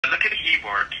look at the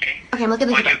keyboard, okay? Okay, I'm looking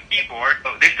at the On keyboard. your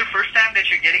keyboard, this is the first time that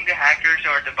you're getting the hackers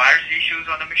or the virus issues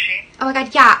on the machine? Oh my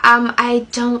god, yeah, I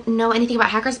don't know anything about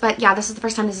hackers, but yeah, this is the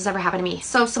first time this has ever happened to me.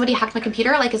 So somebody hacked my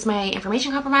computer, like, is my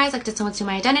information compromised? Like, did someone steal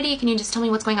my identity? Can you just tell me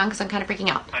what's going on, because I'm kind of freaking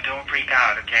out. Don't freak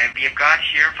out, okay? We have got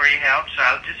here for your help, so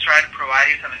I'll just try to provide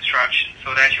you some instructions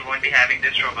so that you won't be having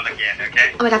this trouble again,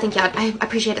 okay? Oh my god, thank you. I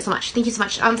appreciate it so much. Thank you so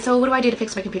much. So what do I do to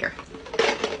fix my computer?